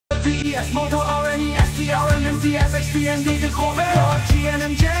VES, Moto, RNE, STRN, MCS, XPND,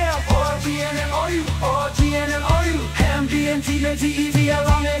 GNMJL, or GNMOU, or GNMOU, MBNT, TEV,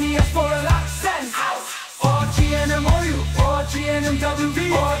 along NES for a lot of sense, or GNMOU, or GNMWV,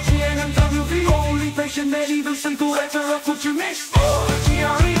 or GNMWV, only patient medieval simple heterofluture mix, or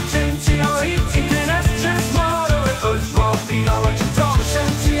GRE, GRE, internet, transmoder, small speed, or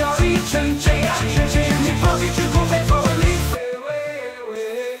GRE,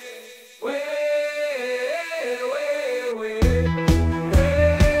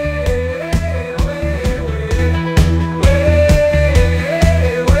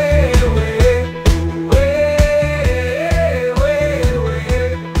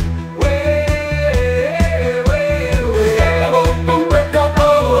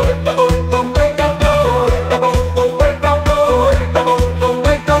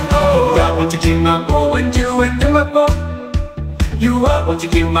 You are what you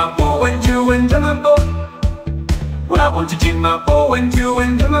give my bow and you and my bow. Well, I want to give my bow and you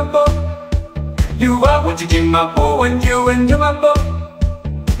and my bow. You are what you give my bow and you and my bow.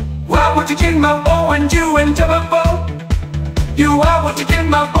 Well, I want to give my bow and you and my bow. You are what you give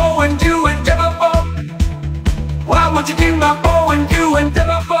my bow and you and my bow. Well, I want to give my bow and you and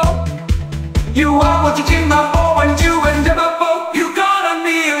my bow. You are what you give my bow and you and my bow. You gonna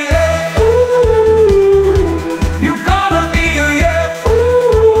be yeah.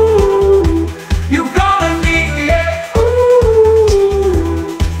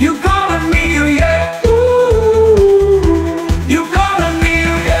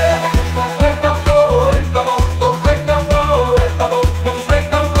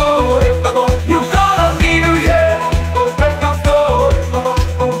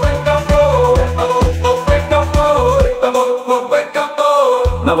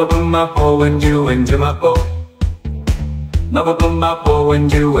 Never put my bow and you into my bow. Never put my bow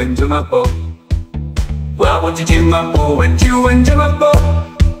and you into my bow. Well, I want to give my bow and you into my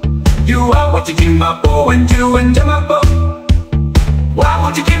bow. You are what you give my bow and you into my bow. Well, I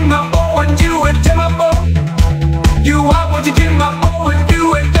want to give my bow and you into my bow. You are what you give my bow and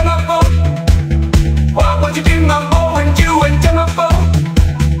you into my bow. Well, I want to give my bow and you into my bow.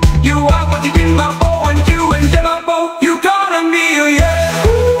 You are what you give my bow and you into my bow. You gonna be yeah.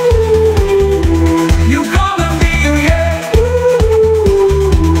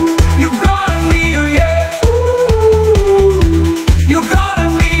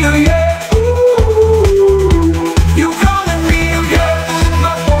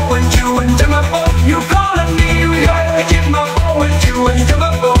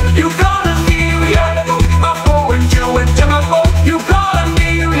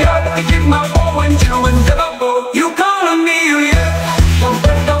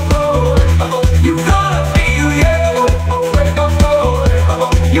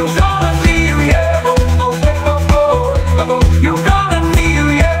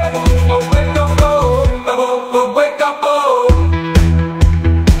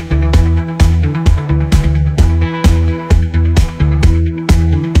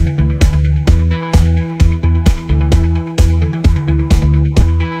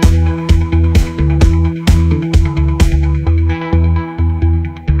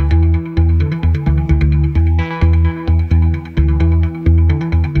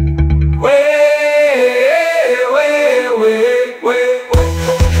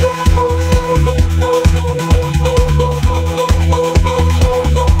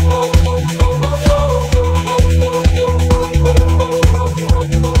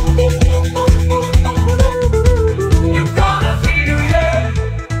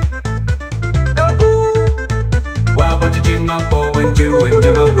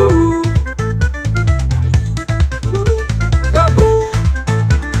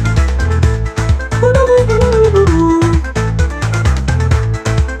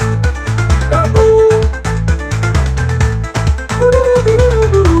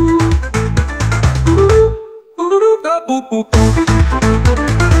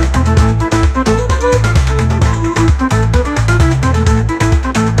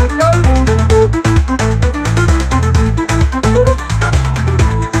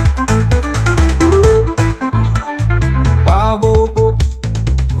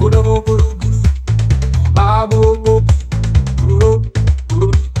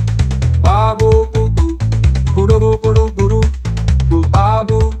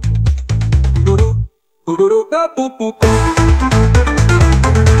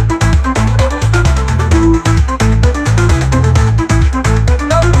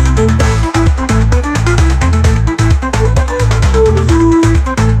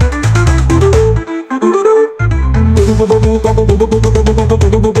 Boo boo boo boo boo boo boo boo boo boo boo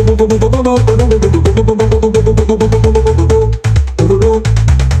boo boo boo boo.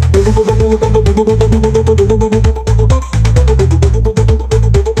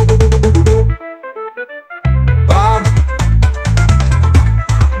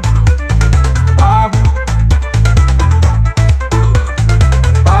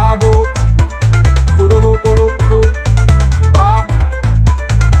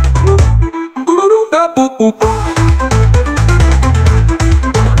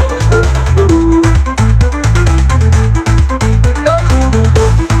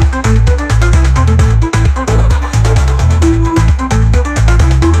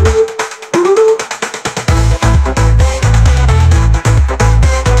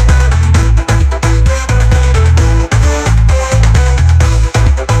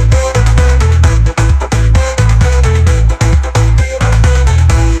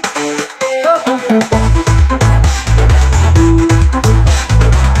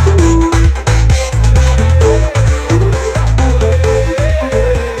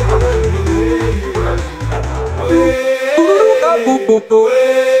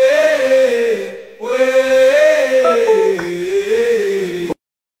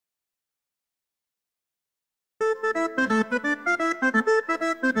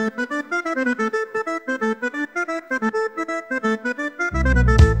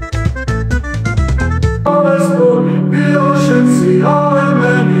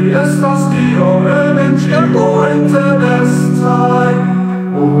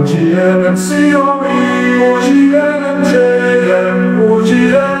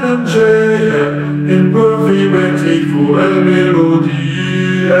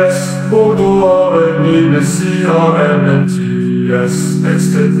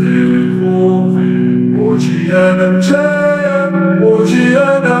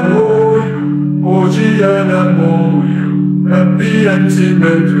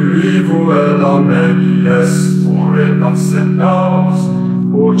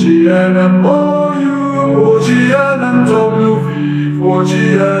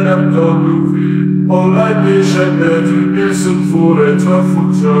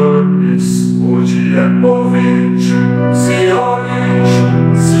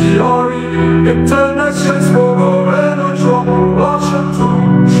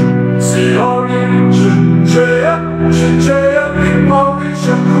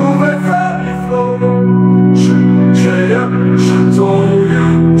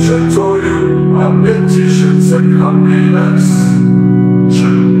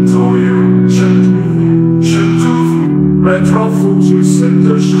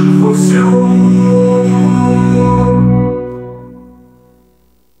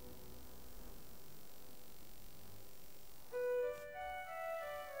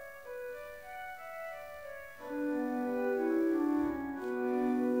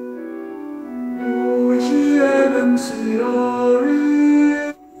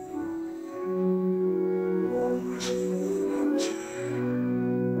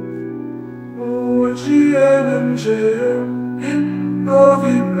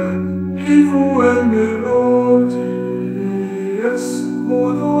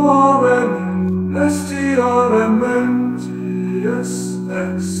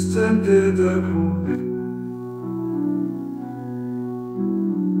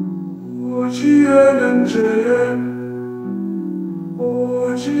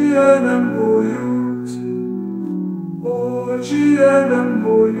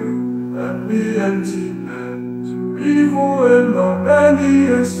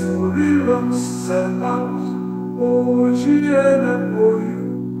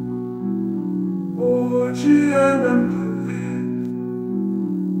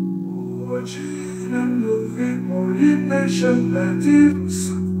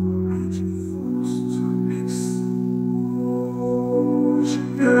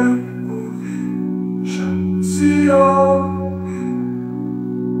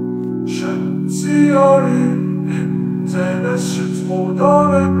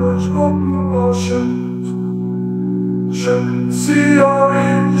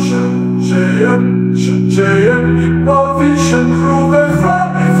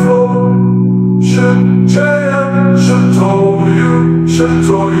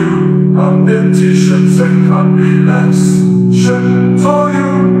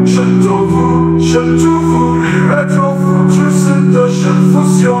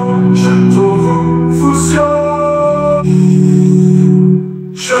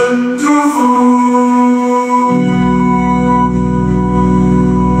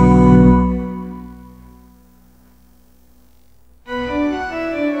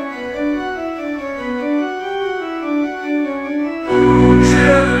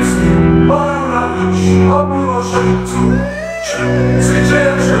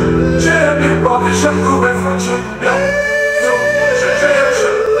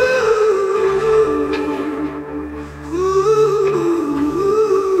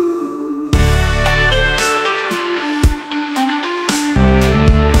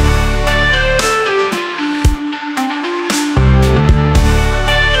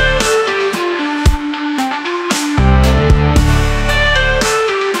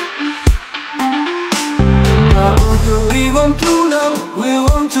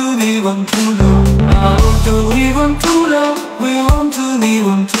 we want to know? How do we want to know? We want to be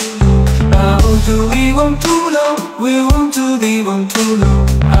want to know. How do we want to know? We want to be want to know.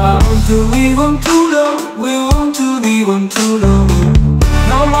 How do we want to know? We want to be want to know.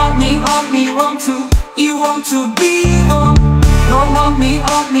 No want me, want to. You want to be on. No want me,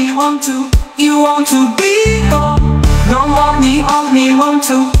 want to. You want to be on. No want me, want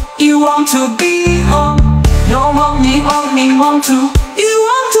to. You want to be on. No want me, want to. You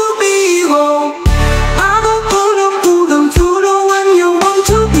want to be on. I don't put them to the when you want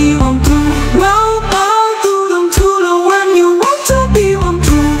to be on to. No, I do them to the when you want to be on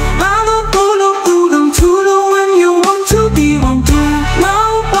to. I don't put them to the when you want to be on to.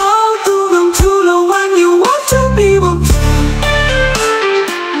 No, I do them to the when you want to be on to.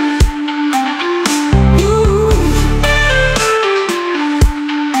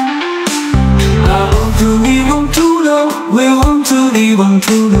 We want to be want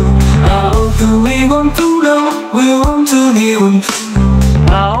to know. How do we want to know? We want to be want to know.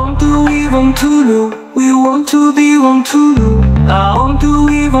 How do we want to know? We want to be want to know. How do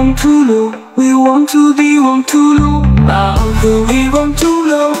we want to know? We want to be want to know. How do we want to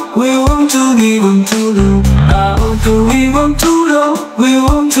know? We want to be want to know. How do we want to know? We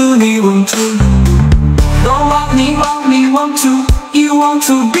want to be want to know. Don't want me, want to. You want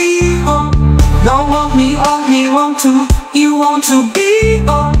to be on. Don't want me, want to. You want to be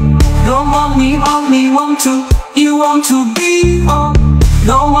on. Don't want me, want to. You want to be on.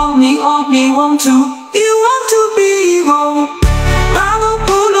 Don't want me, want to. You want to be on. I don't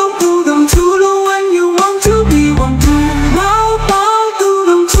put them to the when you want to be want to. Now I'll do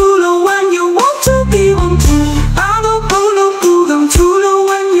them to the when you want to be want to. I don't put them to the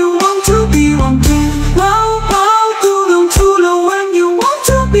when you want to be want to. Now I'll do them to the when you want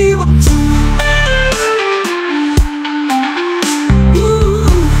to be want to.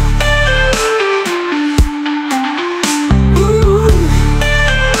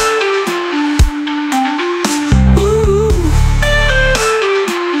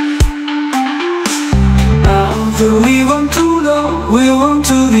 Do we want to know? We want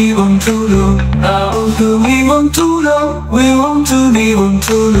to be want to know. How do we want to know? We want to be want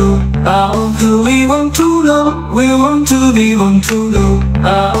to know. How do we want to know? We want to be want to know.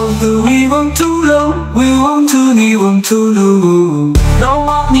 How do we want to know? We want to be want to know. Don't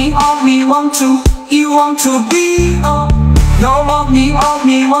want me, want to. You want to be on. Don't want me,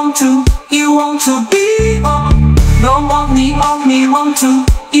 want to. You want to be on. Don't want me, want to.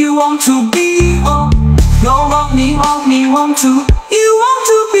 You want to be on. Don't want me, want to. You want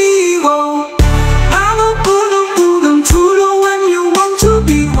to be on. I don't put them to the when you want to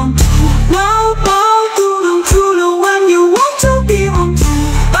be on. Now I'll do them to the when you want to be on.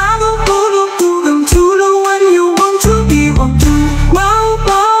 I don't put them to the when you want to be on. Now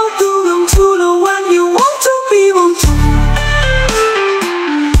I'll do them to the when you want to be on.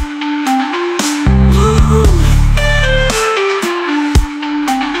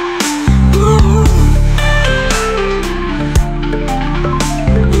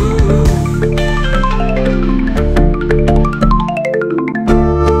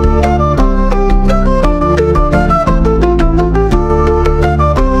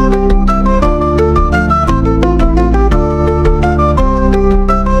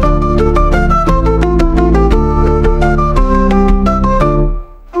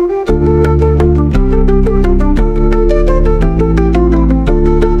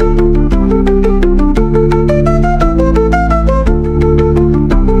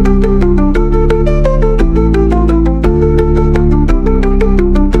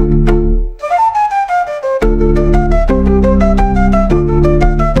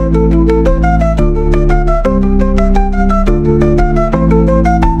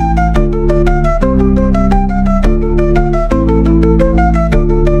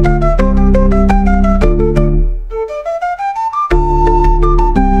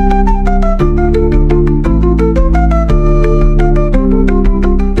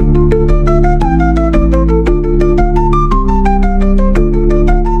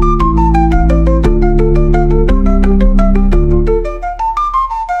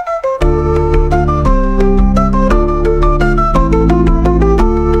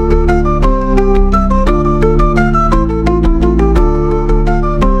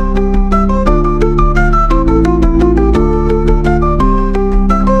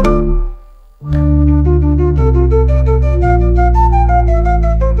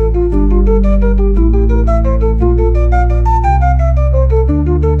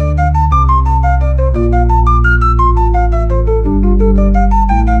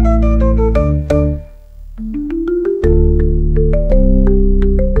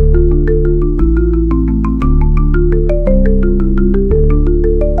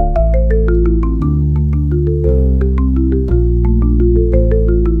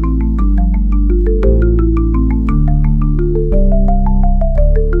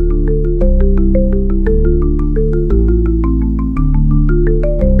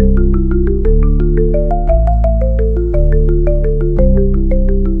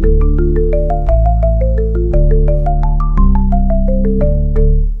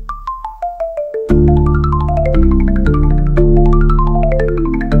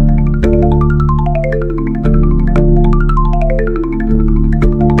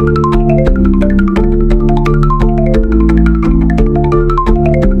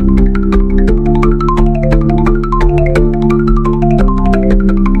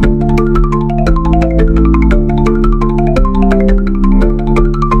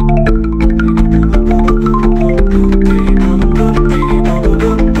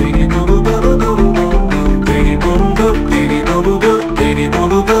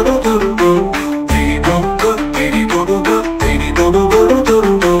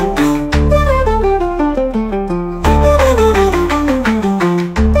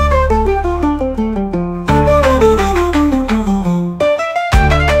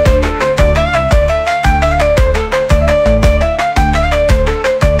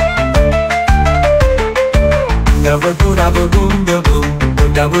 double do double boom double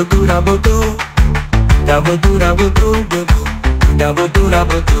double do double do double do double do double do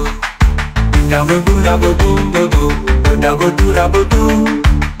double do double do double boom double double do double do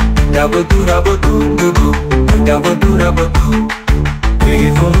double do double do double do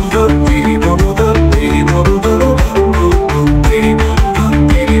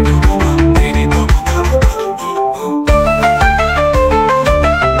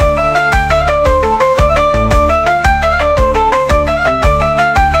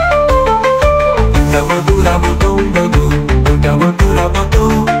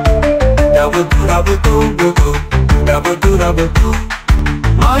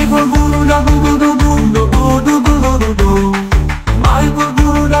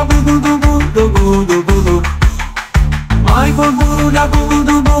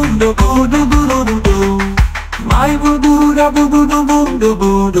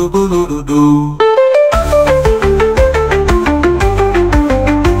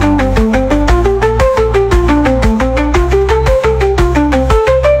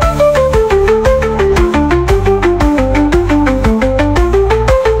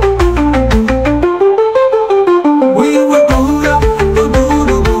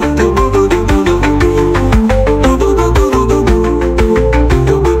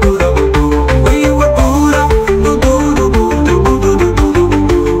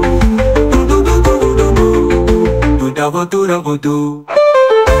double do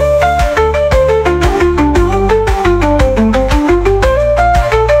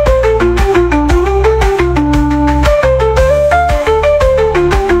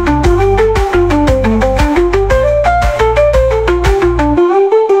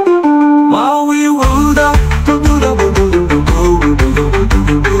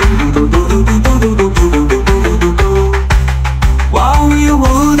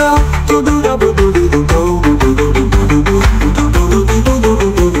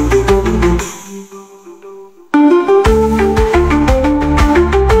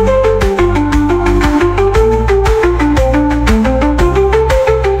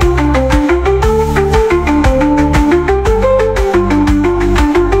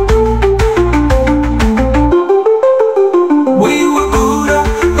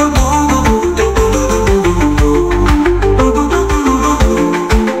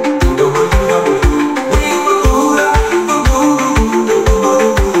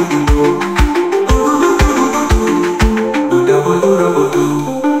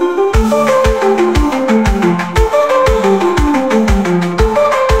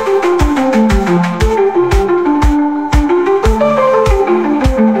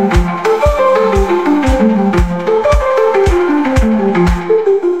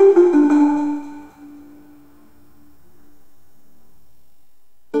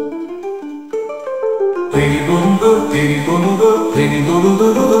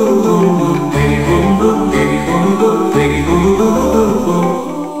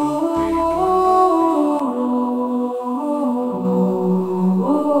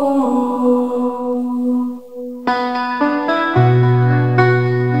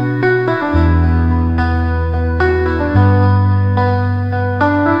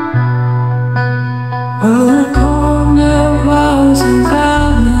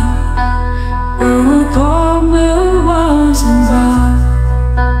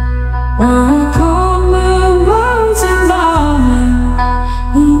Well,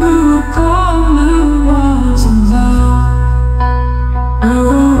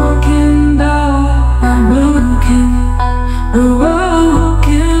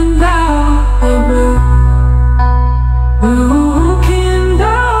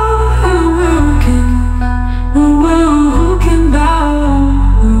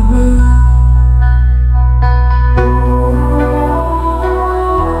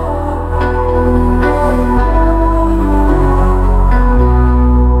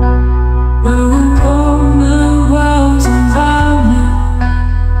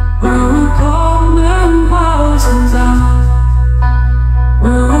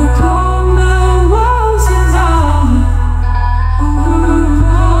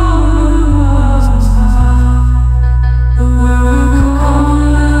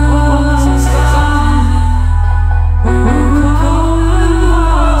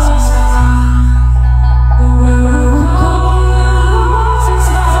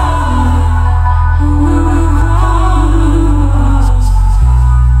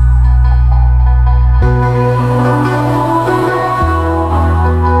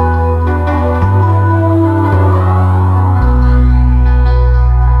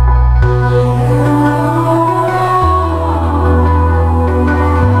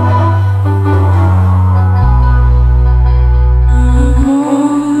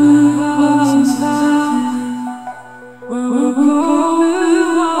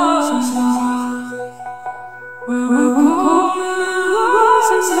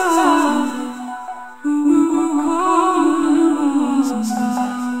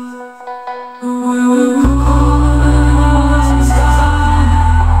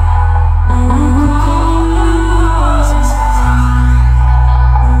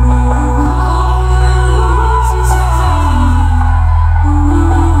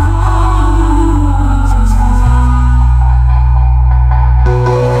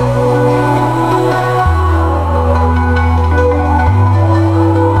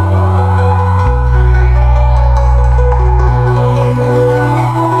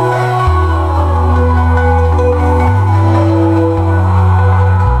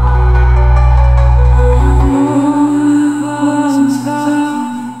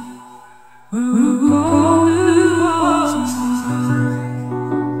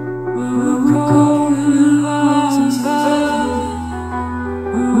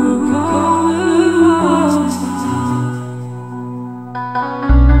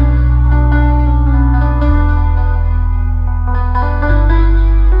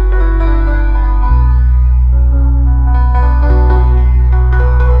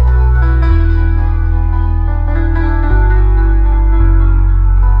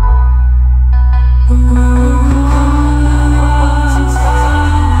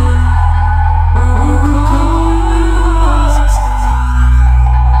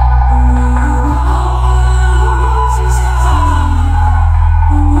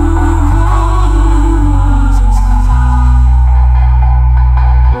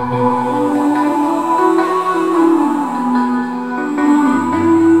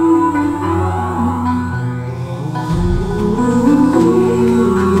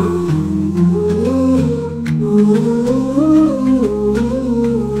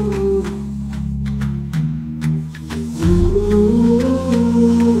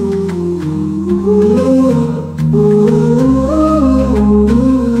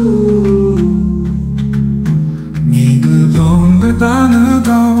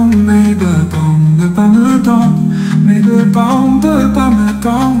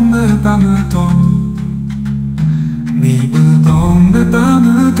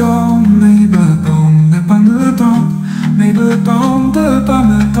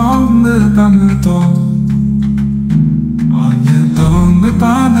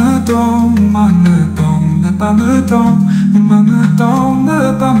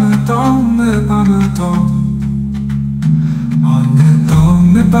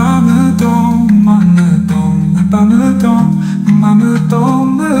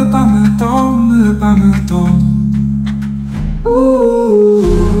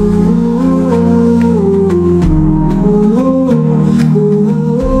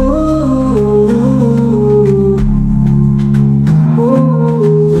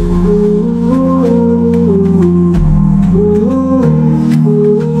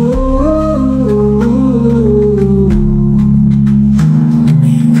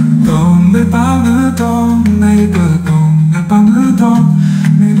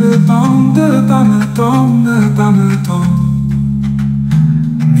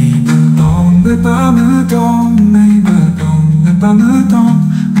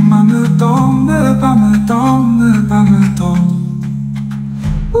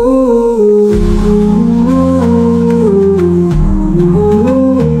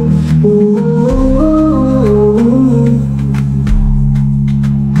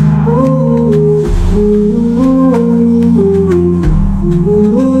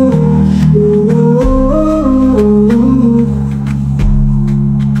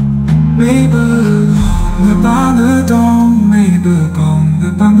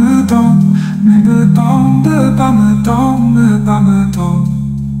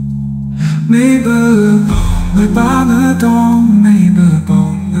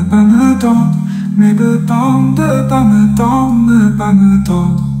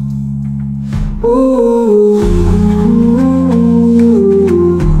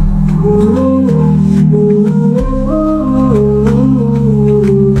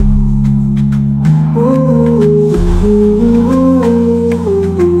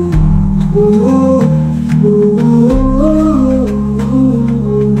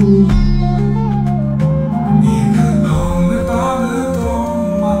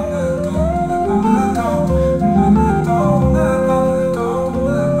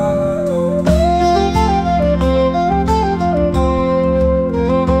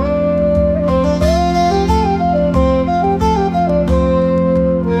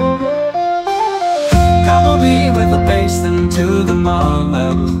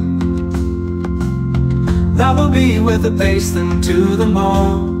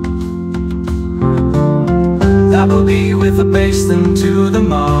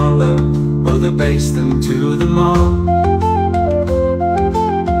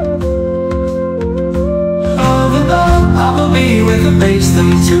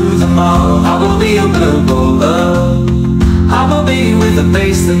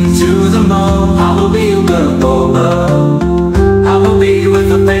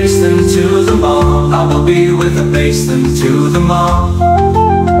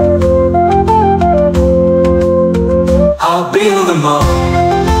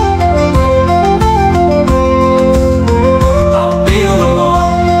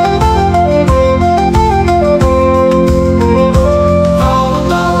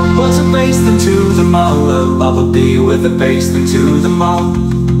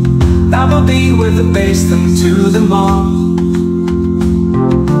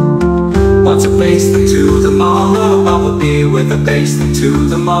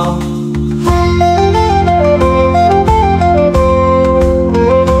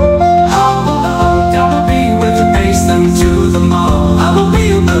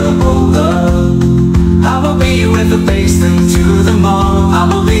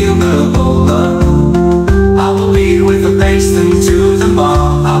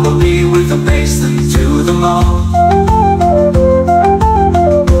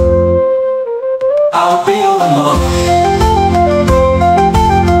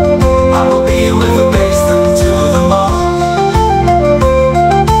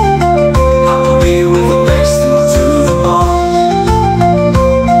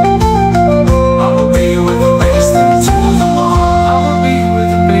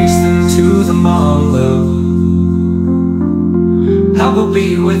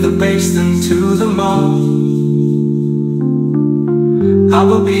 with the basin to the mall. I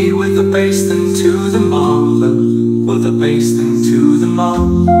will be with the basin to the mall. With the basin to the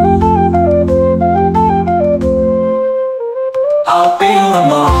mall. I'll be in the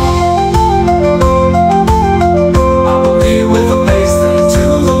mall.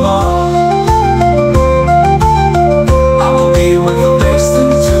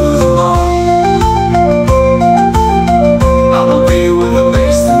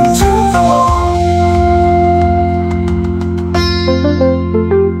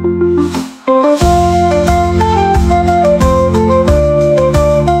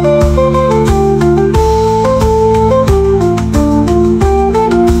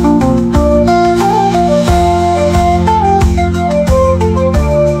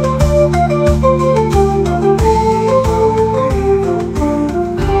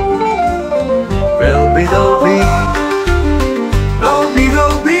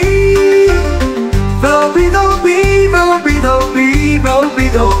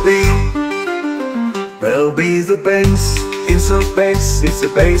 Will be the bass, it's the bass, it's the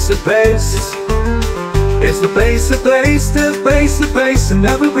bass, the bass. It's the bass, the bass, the bass, the bass, and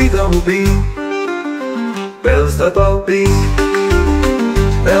never be the be. Bells the bow be,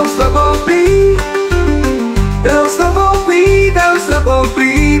 bells the bow be, bells the bow be, bells the bow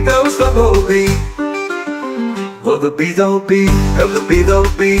be, bells the bow be. Will the be the be, will the be the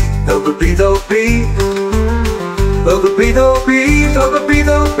be, will the be the be. Will the be the be, will the be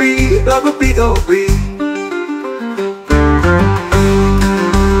the be, will the be the be.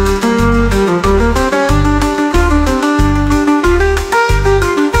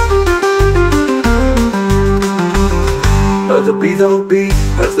 The beat, the beat,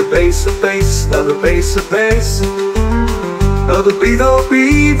 as the bass, the bass, now the bass, the bass. Now the beat, the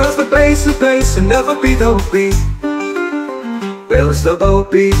beat, as the bass, the bass, and never be the beat. Bells the bow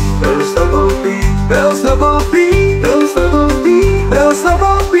beat, bells the bow beat, bells the bow beat, bells the bow beat, bells the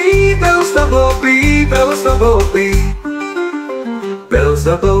bow beat, bells the bow beat, bells the bow beat. Bells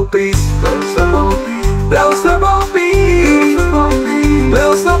the bow beat, bells the bow beat, bells the bow beat,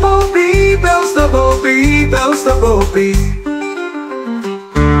 bells the bow beat, bells the bow beat, bells the bow beat.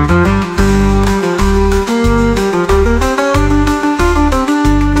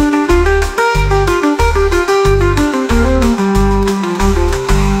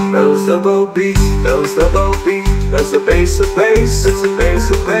 Bells the bow beat, bells the bow beat, that's the bass, the bass, it's the bass,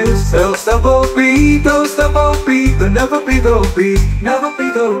 the bass. Bells the bow beat, bells the bow beat, but never be the beat, never be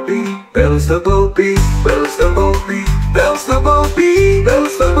the beat. Bells the bow beat, bells the bow beat, bells the bow beat,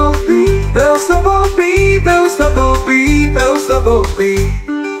 bells the bow beat, bells the bow beat, bells the bow beat, bells the bow beat.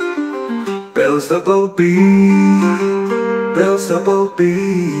 Bells the bow beat, bells the bow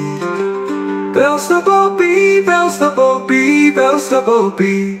beat. Bells the bow beat, bells the bow beat, bells the bow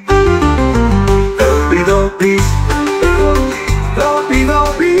beat. Don't be the beat, don't be the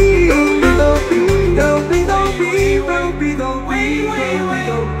beat, don't be the beat, don't be the beat, don't be the beat,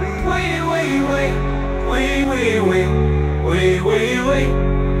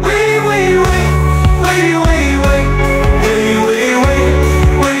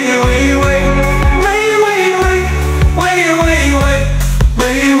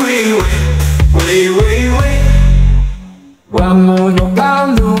 Vamos no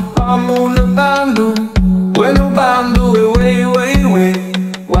bando, bueno bando, wey, wey, wey.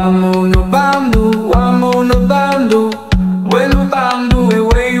 Vamos no bando, bueno bando,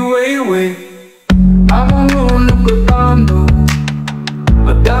 wey, wey, wey. Vamos no bando,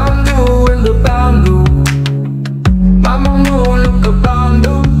 bando en the bando. Vamos no bando,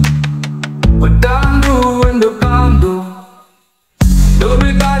 bando en the bando.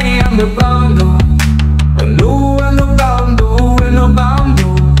 Everybody on the bando.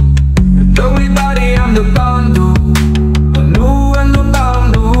 Everybody on the bando, no and no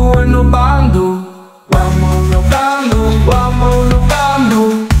bando, and no bando. Vamos no bando,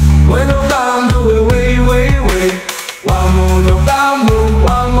 bueno bando, wey, wey, wey. Vamos no bando,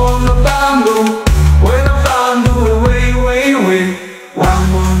 bueno bando, wey, wey, wey.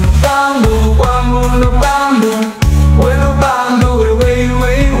 Vamos no bando, bueno bando, wey,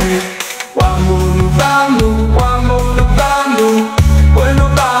 wey, wey. Vamos no bando, bueno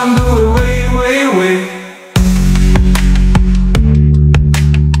bando, wey, wey, wey.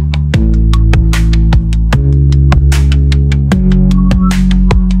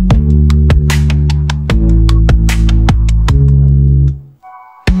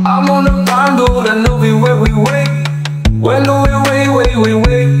 I'm on the bando, I know we where we wait. When do we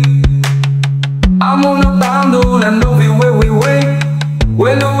wait. I'm on the bando, I know we where we wait.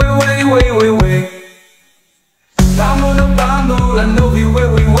 When do we wait. I'm on the bando, I know we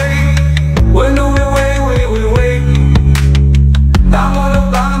where we wait.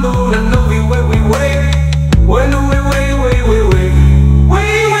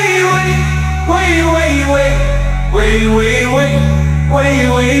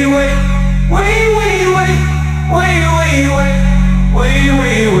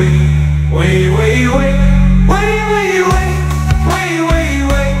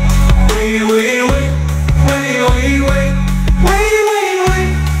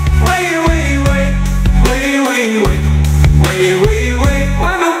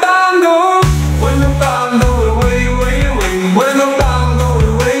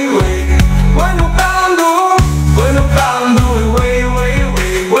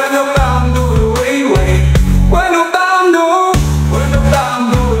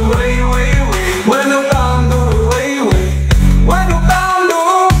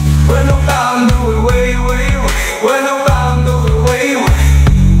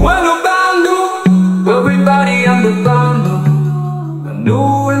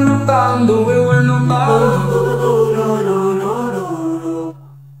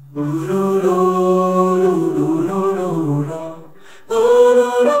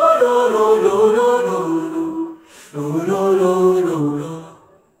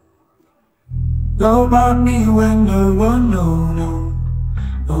 Nobody when the one no no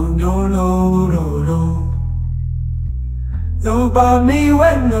no no no no no. Nobody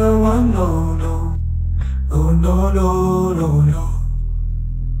when the one no no no no no no no.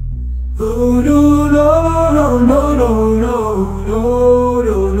 Oh no no no no no no no no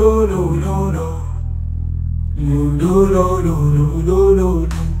no no no no. No no no no no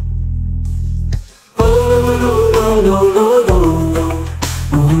no. Oh no no no no no no.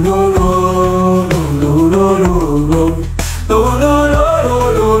 Oh no no.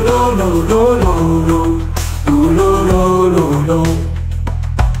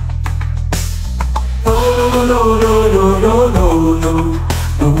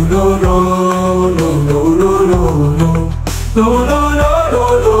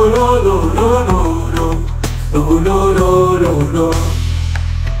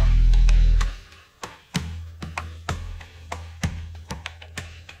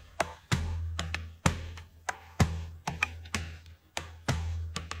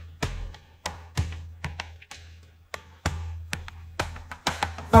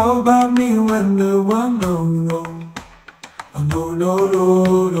 How about me when the one no no no no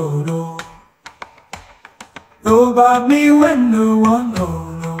no no no. How about me when the one no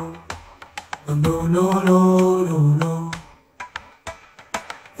no no no no no no.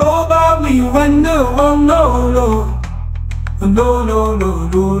 How about me when the one no no no no no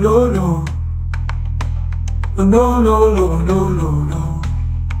no no no. No no no no no no.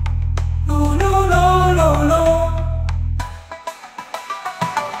 No no no no no.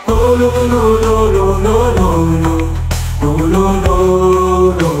 Oh no no no no no no no. No no no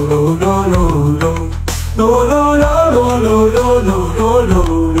no no no no no. No no no no no no no no no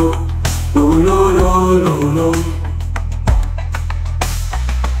no. No no no no no.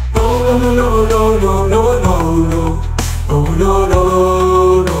 Oh no no no no no no no. Oh no no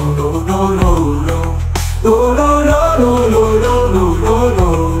no no no no no. No no no no no no no no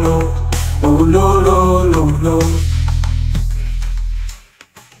no. Oh no no no no.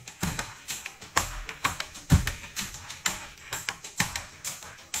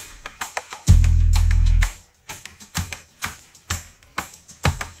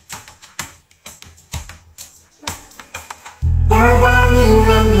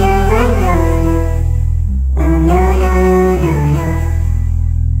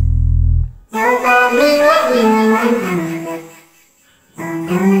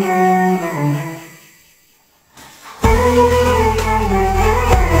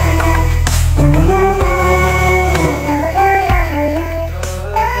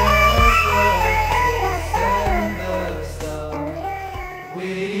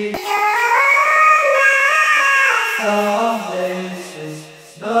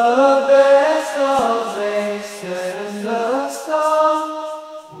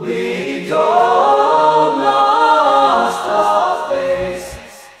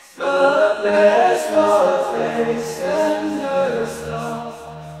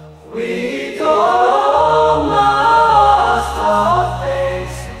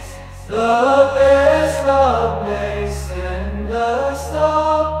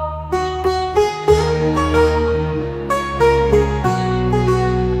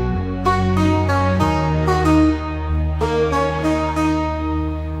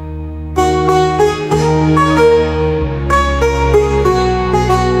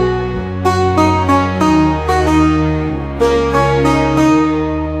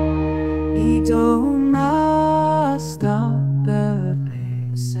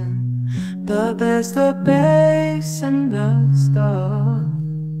 The bass and the stop.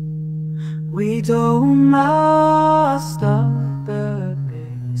 We don't master the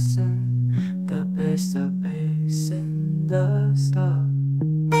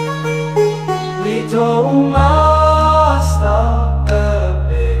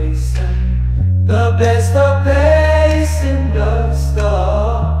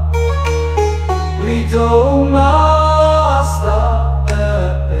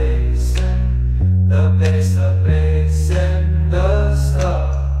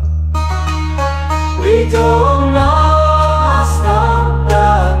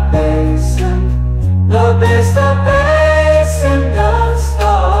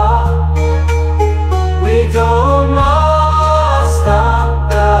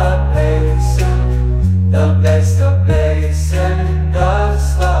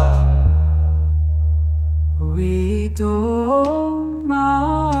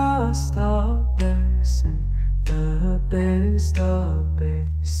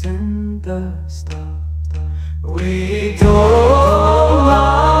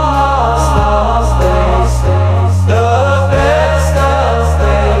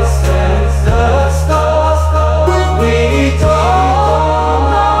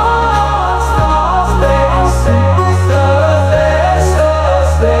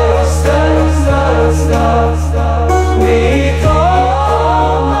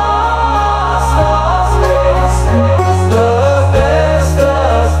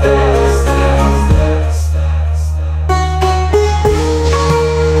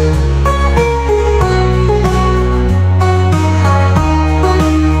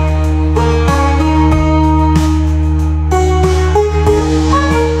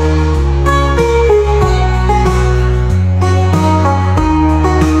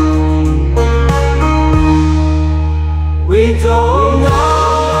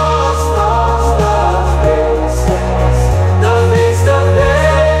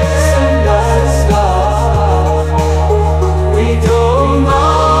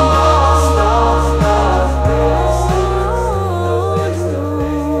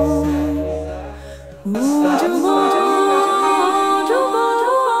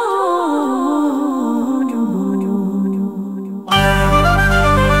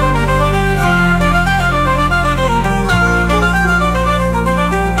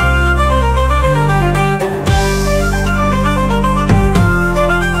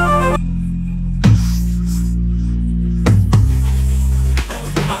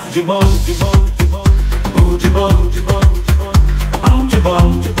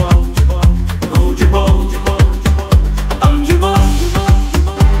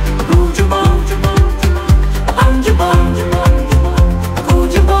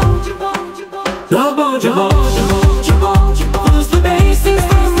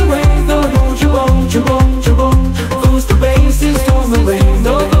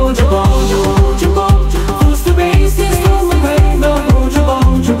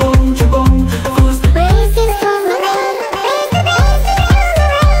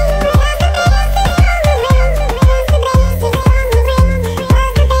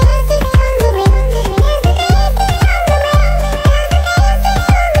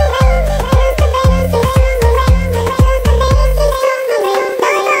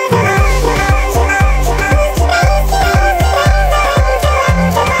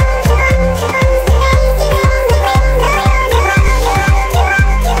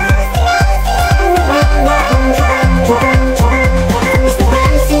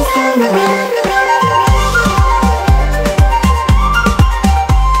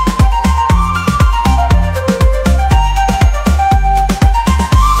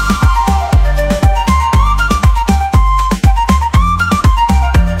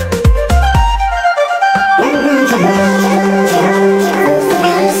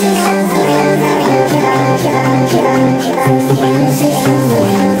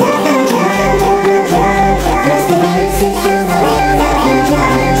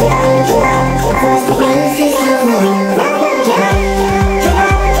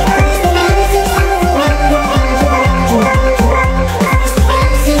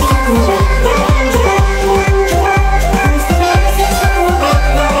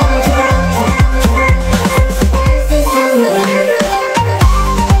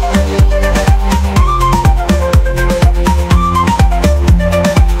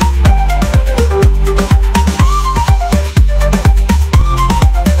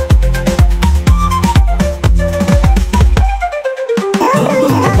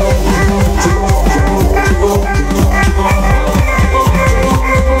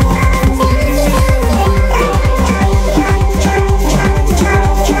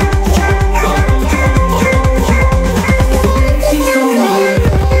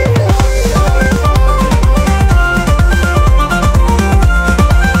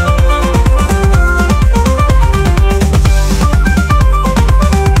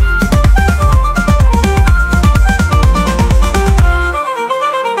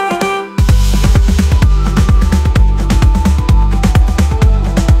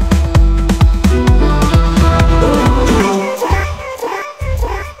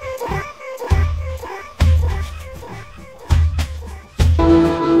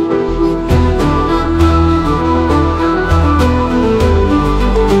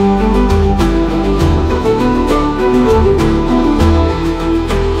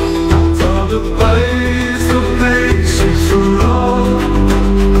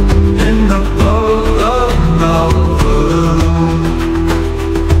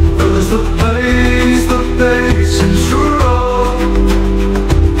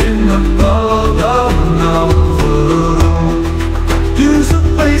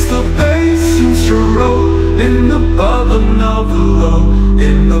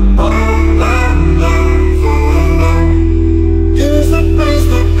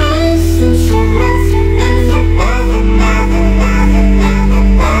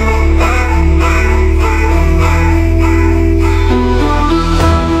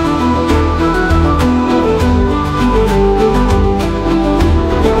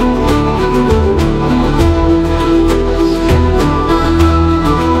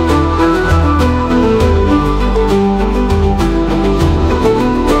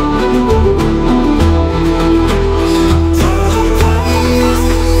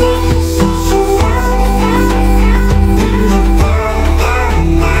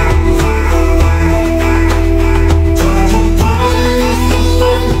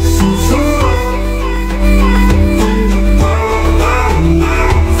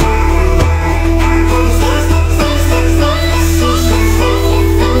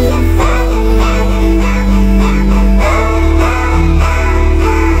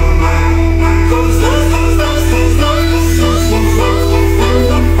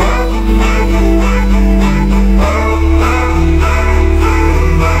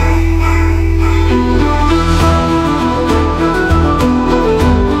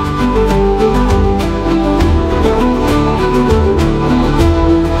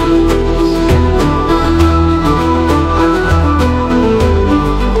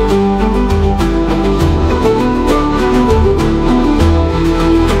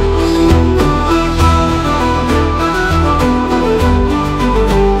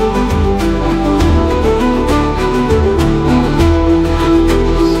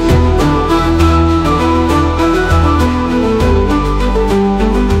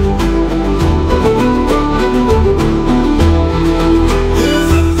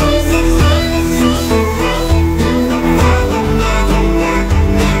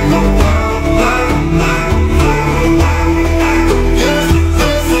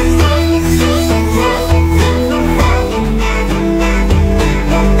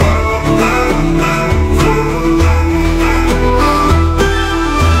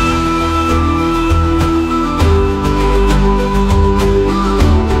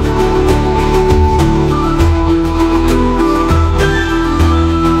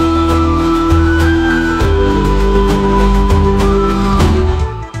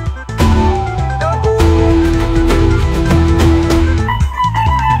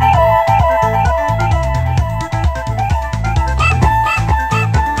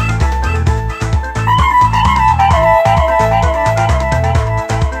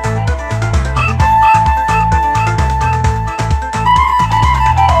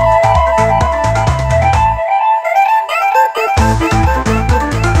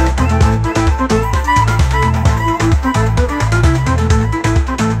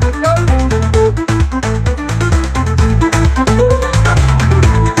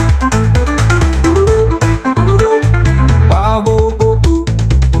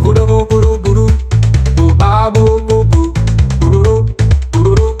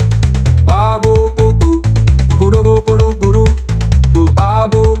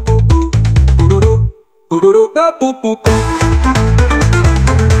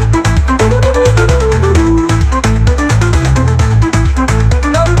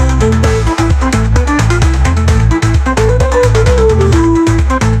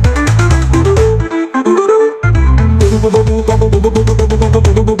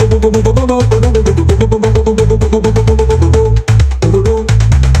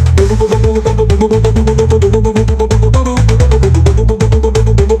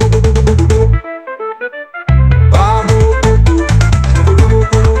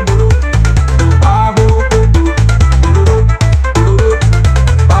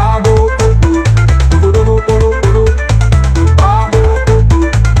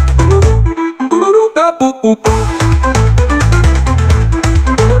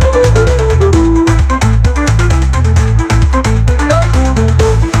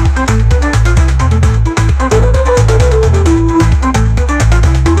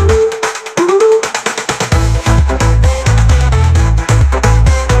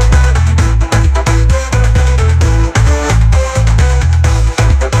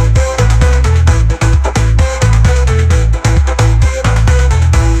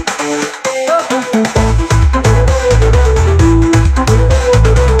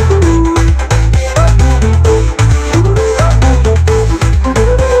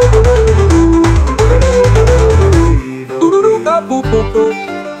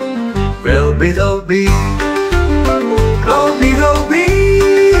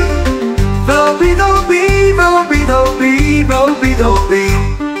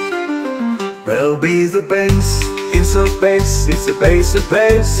Well, B's the bass, it's the bass, it's the bass, the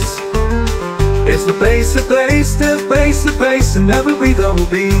bass. It's the bass, the bass, the bass, the bass, and never be the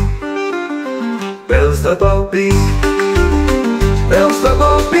B. Bells the bow B, bells the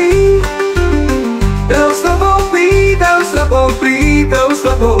bow B, bells the bow B, bells the bow B, bells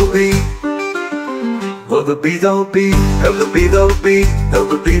the bow B. Oh, the B don't B, oh the B don't B, oh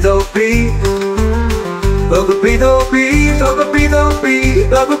the B don't B. Oh, the B don't B, oh the B don't B,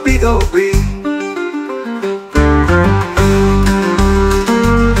 oh the B don't B.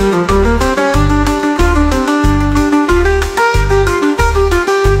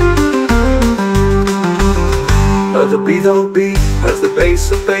 Oh, the B don't B, as the bass,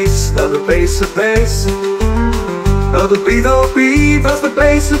 the bass, oh the bass, the bass. Oh, the B don't B, as the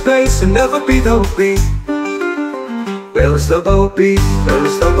bass, the bass, and never B don't B. Bells the bow B,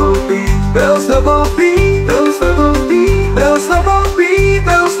 bells the bow B, bells the bow B, bells the bow B, bells the bow B,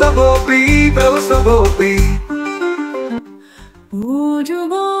 bells the bow B, bells the bow B.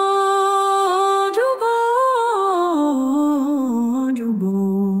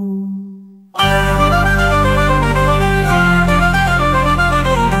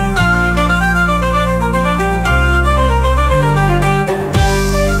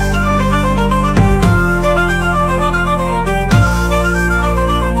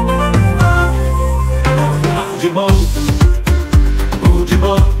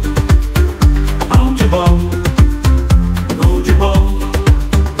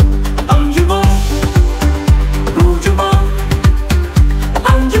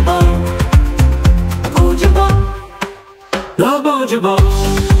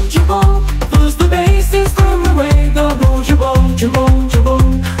 First the bass is storm away, the boom, jabon,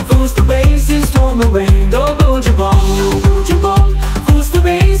 jabon. First the bass is storm away, the boom, jabon. First the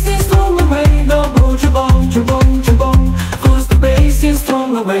bass is storm away, the boom, jabon, jabon. First the bass is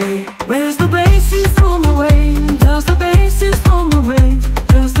storm away. Where's the bass is storm away? Does the bass is storm away?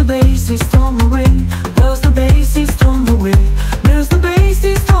 Does the bass is storm away? Does the bass is storm away? Does the bass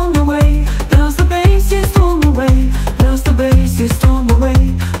is storm away? Does the bass is storm away? Does the bass is storm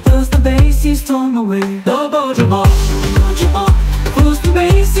away? Does the bass is storm away? The boom, jabon. First the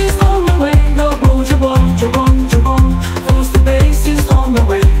bass is storm away, the boom, jabon, jabon. First the bass is storm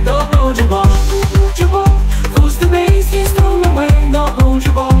away, the boom, jabon. First the bass is storm away, the boom,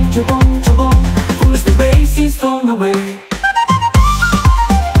 jabon. First the bass is storm away.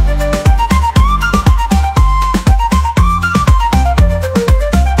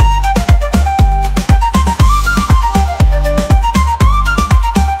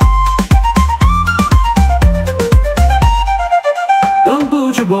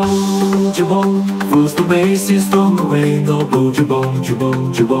 Jabon, first the bass is storm away, the boom,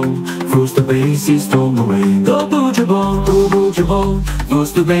 jabon. First the bass is storm away, the boom, jabon.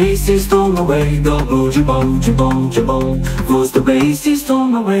 First the bass is storm away, the boom, jabon. First the bass is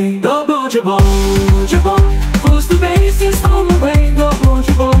storm away, the boom, jabon. First the bass is storm away, the boom,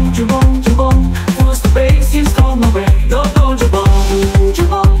 jabon. First the bass is storm away, the boom,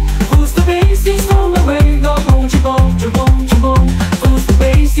 jabon. First the bass is storm away, the boom, jabon. First the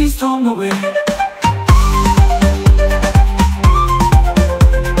bass is storm away.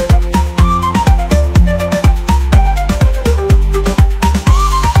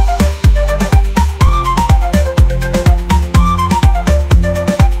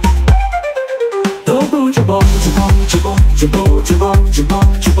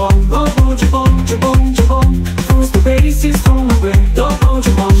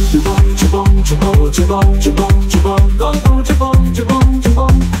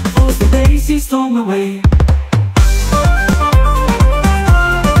 storm away.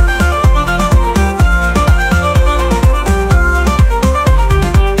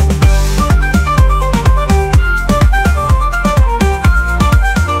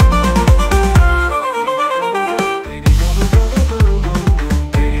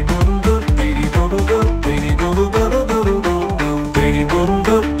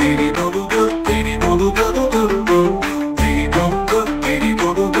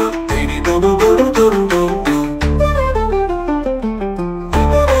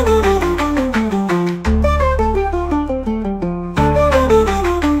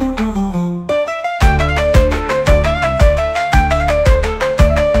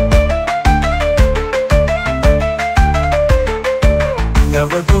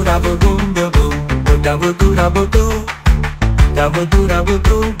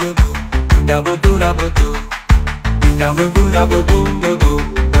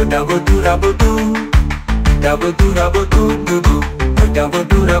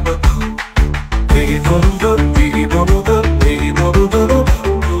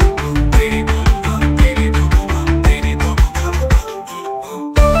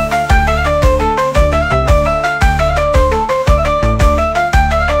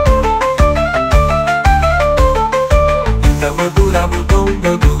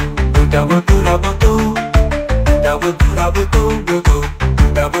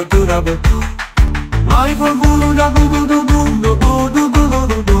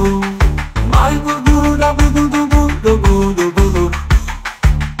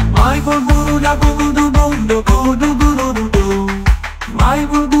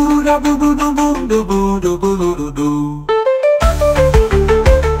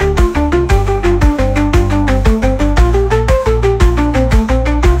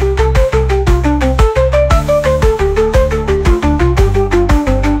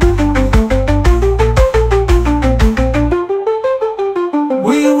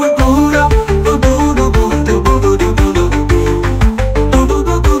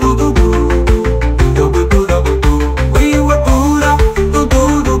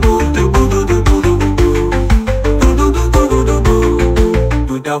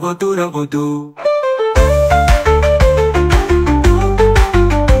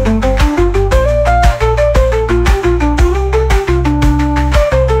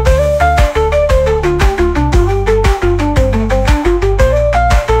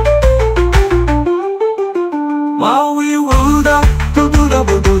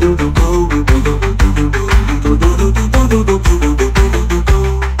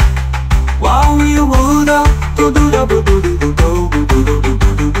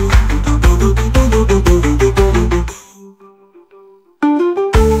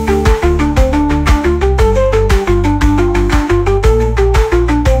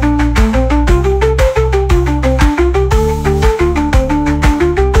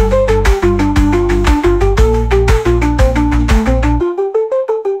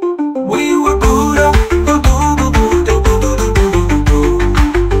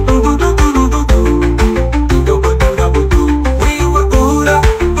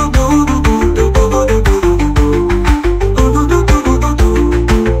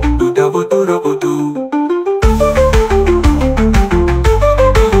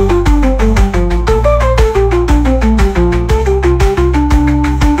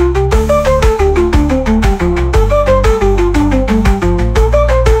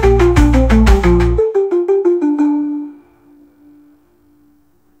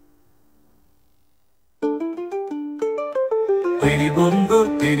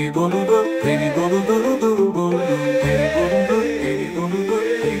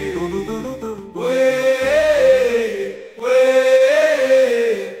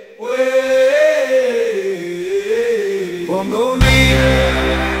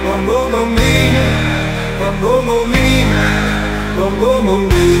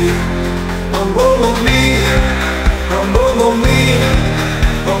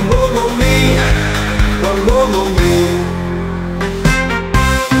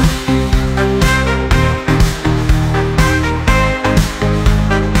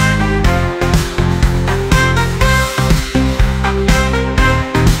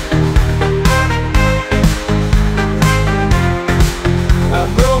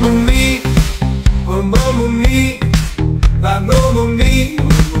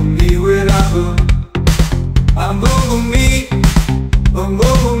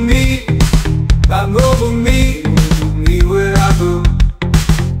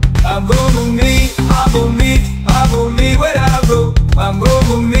 I'm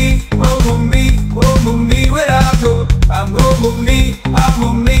gonna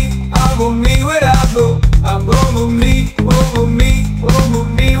me, where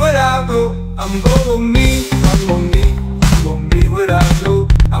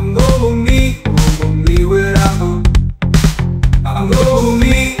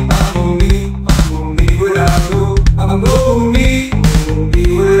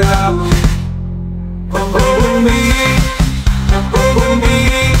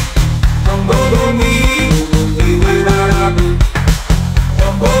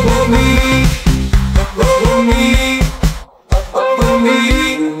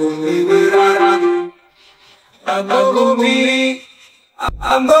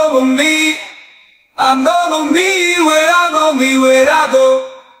I'm going me. I'm going me where I go, me where I go.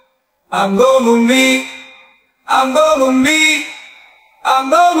 I'm going me. I'm going me.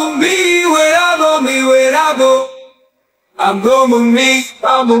 I'm going me where I go, me where I go. I'm going me.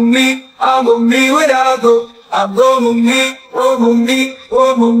 I'm going me. I'm going me where I go. I'm going me. I'm me.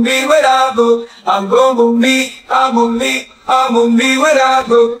 I'm me where I go. I'm going me. I'm me. I'm me where I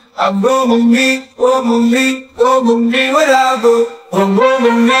go. I'm going me. I'm me. I'm me where I go. I'm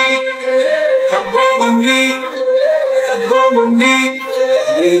going me. I'm going me. I'm going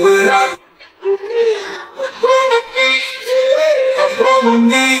me where I go. I'm going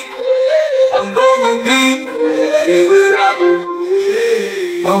me. I'm going me where I go.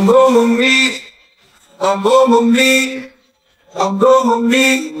 I'm going me. I'm going me. I'm going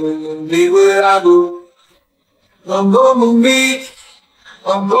me where I go. I'm going me.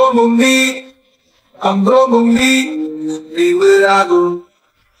 I'm going me. I'm going me where I go.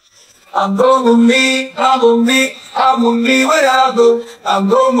 I'm going me. I'm going me. I'm going me where I go. I'm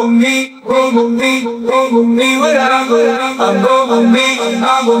going me. I'm going me. I'm going me where I go. I'm going me.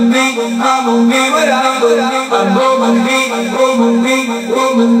 I'm going me. I'm going me where I go. I'm going me. I'm going me.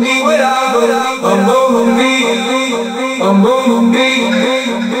 I'm going me where I go. I'm going me. I'm going me. I'm going me where I go. I'm going me.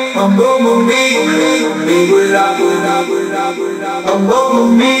 I'm going me. I'm going me where I go. I'm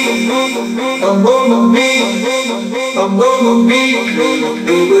going me. I'm going me.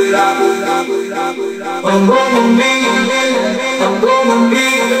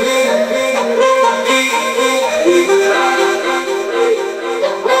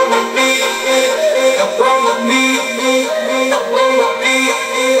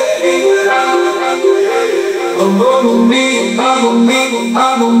 I'm going me, I'm going me,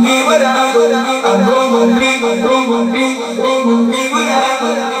 I'm going me where I go. I'm going me, I'm going me, I'm going me where I go.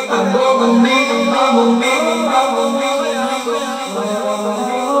 I'm going me, I'm going me, I'm going me where I go.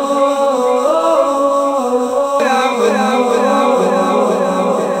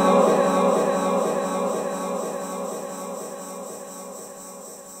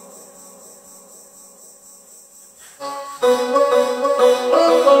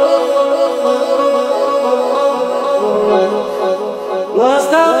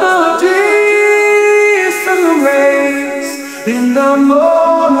 Lost our melodies, sun rays in the morning.